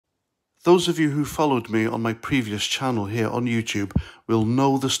Those of you who followed me on my previous channel here on YouTube will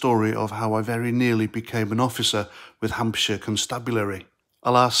know the story of how I very nearly became an officer with Hampshire Constabulary.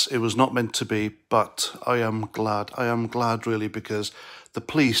 Alas, it was not meant to be, but I am glad really, because the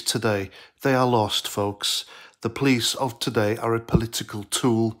police today, they are lost, folks. The police of today are a political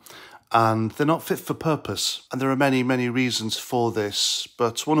tool, and they're not fit for purpose. And there are many, many reasons for this,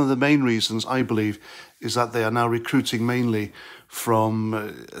 but one of the main reasons, I believe, is that they are now recruiting mainly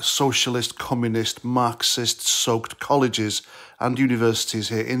from socialist, communist, Marxist-soaked colleges and universities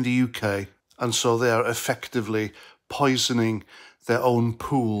here in the UK. And so they are effectively poisoning their own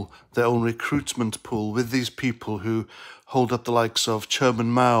pool, their own recruitment pool, with these people who hold up the likes of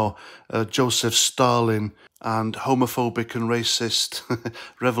Chairman Mao, Joseph Stalin, and homophobic and racist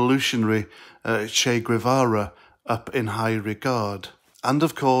revolutionary Che Guevara up in high regard. And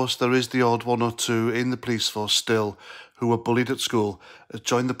of course, there is the odd one or two in the police force still who were bullied at school,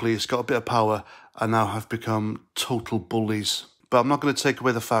 joined the police, got a bit of power, and now have become total bullies. But I'm not going to take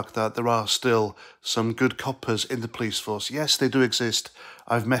away the fact that there are still some good coppers in the police force. Yes, they do exist.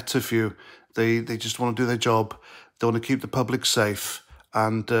 I've met a few. They just want to do their job. They want to keep the public safe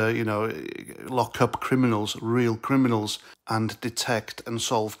and, lock up criminals, real criminals, and detect and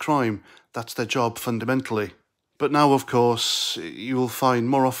solve crime. That's their job fundamentally. But now, of course, you will find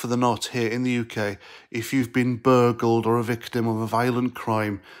more often than not here in the UK, if you've been burgled or a victim of a violent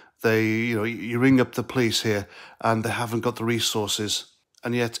crime, you ring up the police here and they haven't got the resources.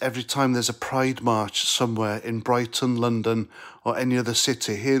 And yet every time there's a pride march somewhere in Brighton, London, or any other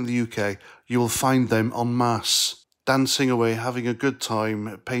city here in the UK, you will find them en masse, dancing away, having a good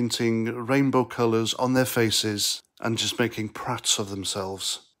time, painting rainbow colours on their faces and just making prats of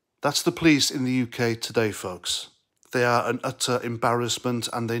themselves. That's the police in the UK today, folks. They are an utter embarrassment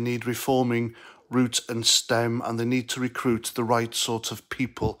and they need reforming root and stem, and they need to recruit the right sort of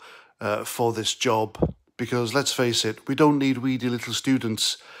people for this job. Because let's face it, we don't need weedy little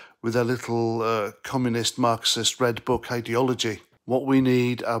students with their little communist Marxist red book ideology. What we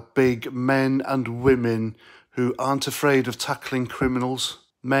need are big men and women who aren't afraid of tackling criminals,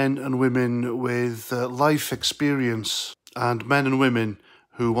 men and women with life experience, and men and women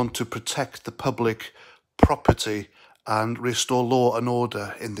who want to protect the public property and restore law and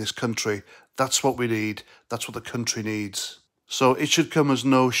order in this country. That's what we need. That's what the country needs. So it should come as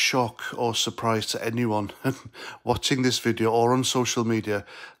no shock or surprise to anyone watching this video or on social media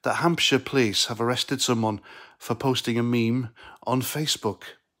that Hampshire police have arrested someone for posting a meme on Facebook.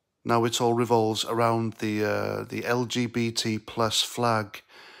 Now it all revolves around the LGBT plus flag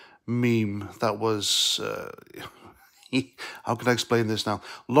meme that was... how can I explain this now?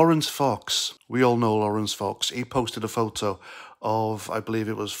 Lawrence Fox, we all know Lawrence Fox, he posted a photo of, I believe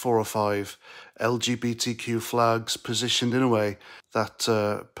it was 4 or 5 LGBTQ flags positioned in a way that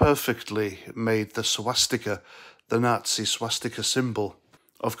perfectly made the swastika, the Nazi swastika symbol.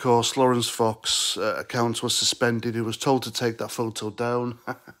 Of course, Lawrence Fox's account was suspended. He was told to take that photo down.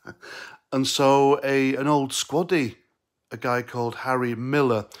 And so an old squaddy, a guy called Harry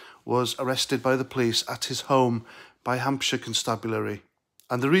Miller, was arrested by the police at his home by Hampshire Constabulary.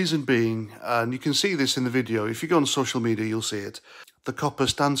 And the reason being, and you can see this in the video, if you go on social media you'll see it, the copper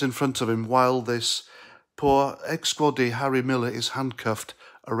stands in front of him while this poor ex-squaddy Harry Miller is handcuffed,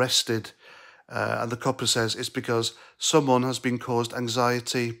 arrested, and the copper says it's because someone has been caused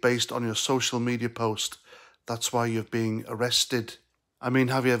anxiety based on your social media post. That's why you're being arrested. I mean,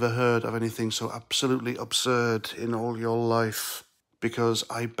 have you ever heard of anything so absolutely absurd in all your life? Because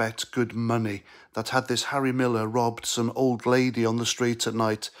I bet good money that had this Harry Miller robbed some old lady on the street at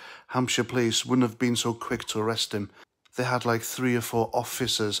night, Hampshire police wouldn't have been so quick to arrest him. They had like 3 or 4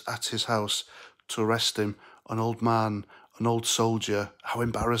 officers at his house to arrest him, an old man, an old soldier. How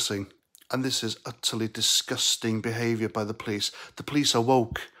embarrassing. And this is utterly disgusting behaviour by the police. The police are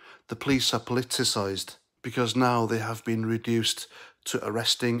woke. The police are politicised because now they have been reduced to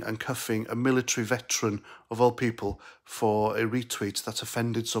arresting and cuffing a military veteran, of all people, for a retweet that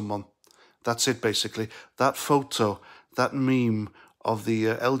offended someone. That's it, basically. That photo, that meme of the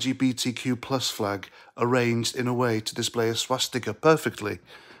LGBTQ plus flag arranged in a way to display a swastika perfectly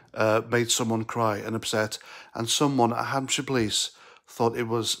made someone cry and upset, and someone at Hampshire Police thought it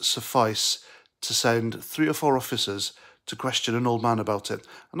was suffice to send 3 or 4 officers to question an old man about it.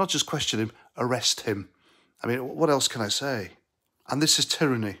 And not just question him, arrest him. I mean, what else can I say? And this is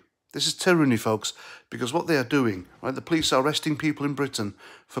tyranny. This is tyranny, folks, because what they are doing, right, the police are arresting people in Britain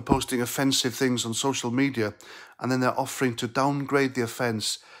for posting offensive things on social media, and then they're offering to downgrade the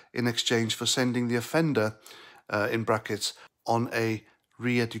offence in exchange for sending the offender, in brackets, on a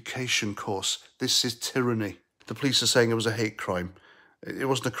re-education course. This is tyranny. The police are saying it was a hate crime. It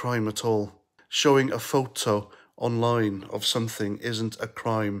wasn't a crime at all. Showing a photo online of something isn't a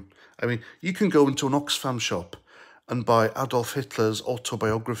crime. I mean, you can go into an Oxfam shop and buy Adolf Hitler's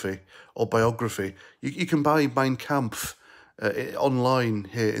autobiography or biography. You can buy Mein Kampf online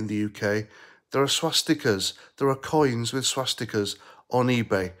here in the UK. There are swastikas, there are coins with swastikas on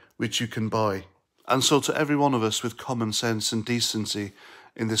eBay, which you can buy. And so to every one of us with common sense and decency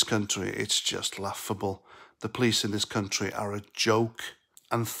in this country, it's just laughable. The police in this country are a joke.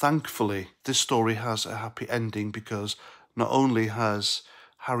 And thankfully, this story has a happy ending because not only has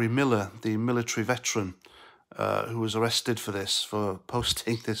Harry Miller, the military veteran who was arrested for this, for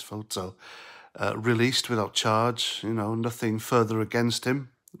posting this photo, released without charge, nothing further against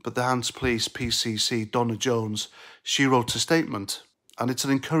him. But the Hants Police PCC, Donna Jones, she wrote a statement. And it's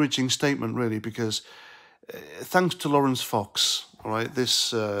an encouraging statement, really, because thanks to Lawrence Fox, all right,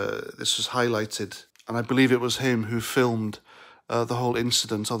 this was highlighted. And I believe it was him who filmed the whole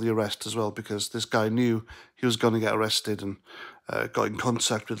incident of the arrest as well, because this guy knew he was going to get arrested and got in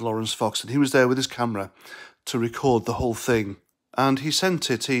contact with Lawrence Fox. And he was there with his camera to record the whole thing. And he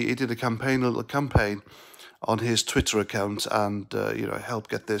sent it, he did a little campaign on his Twitter account and, helped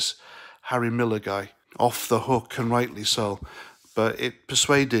get this Harry Miller guy off the hook, and rightly so. But it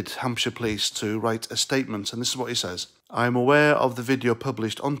persuaded Hampshire Police to write a statement, and this is what he says. I am aware of the video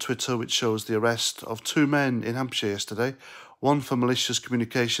published on Twitter which shows the arrest of 2 men in Hampshire yesterday, one for malicious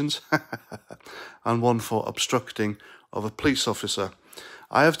communications and one for obstructing of a police officer.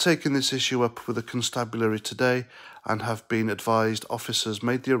 I have taken this issue up with the constabulary today and have been advised officers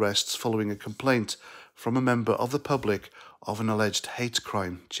made the arrests following a complaint from a member of the public of an alleged hate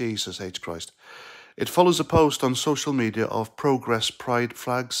crime. Jesus H. Christ. It follows a post on social media of progress pride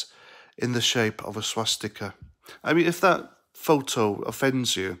flags in the shape of a swastika. I mean, if that photo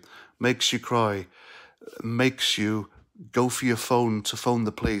offends you, makes you cry, makes you go for your phone to phone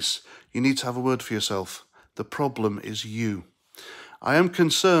the police, you need to have a word for yourself. The problem is you. I am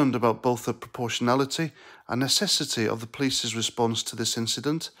concerned about both the proportionality and necessity of the police's response to this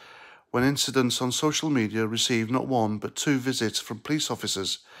incident, when incidents on social media receive not 1 but 2 visits from police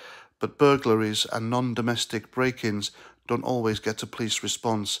officers, but burglaries and non-domestic break-ins don't always get a police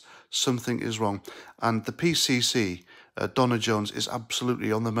response. Something is wrong. And the PCC, Donna Jones, is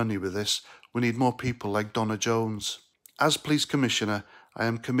absolutely on the money with this. We need more people like Donna Jones. As Police Commissioner, I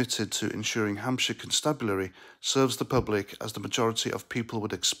am committed to ensuring Hampshire Constabulary serves the public as the majority of people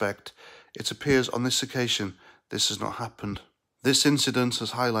would expect. It appears on this occasion this has not happened. This incident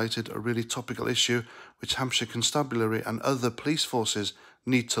has highlighted a really topical issue which Hampshire Constabulary and other police forces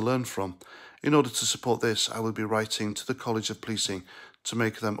need to learn from. In order to support this, I will be writing to the College of Policing to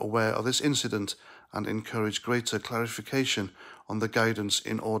make them aware of this incident and encourage greater clarification on the guidance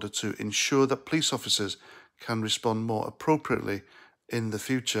in order to ensure that police officers can respond more appropriately in the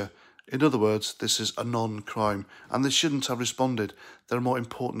future. In other words, this is a non-crime, and they shouldn't have responded. There are more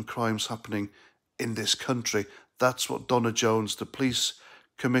important crimes happening in this country. That's what Donna Jones, the Police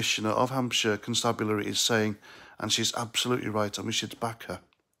Commissioner of Hampshire Constabulary, is saying, and she's absolutely right, and we should back her.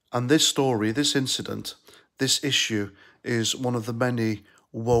 And this story, this incident, this issue is one of the many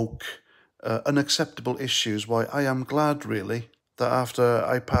woke, unacceptable issues why I am glad, really, that after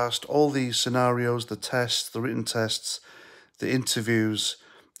I passed all these scenarios, the tests, the written tests, the interviews,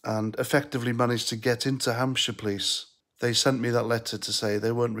 and effectively managed to get into Hampshire Police, they sent me that letter to say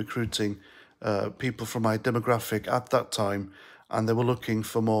they weren't recruiting people from my demographic at that time, and they were looking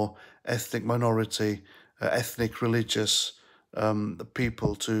for more ethnic minority, ethnic religious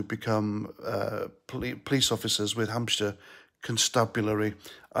people to become police officers with Hampshire Constabulary.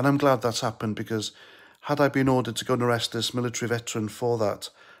 And I'm glad that's happened, because had I been ordered to go and arrest this military veteran for that,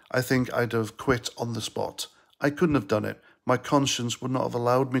 I think I'd have quit on the spot. I couldn't have done it. My conscience would not have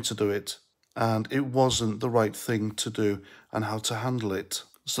allowed me to do it. And it wasn't the right thing to do and how to handle it.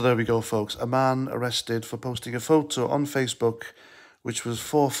 So there we go, folks. A man arrested for posting a photo on Facebook, which was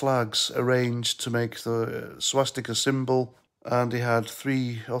 4 flags arranged to make the swastika symbol, and he had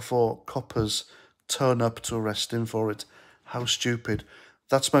 3 or 4 coppers turn up to arrest him for it. How stupid.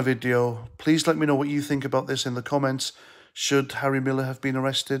 That's my video. Please let me know what you think about this in the comments. Should Harry Miller have been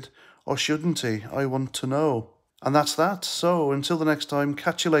arrested, or shouldn't he? I want to know. And that's that. So until the next time,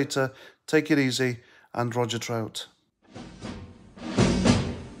 catch you later, take it easy, and Roger Trout.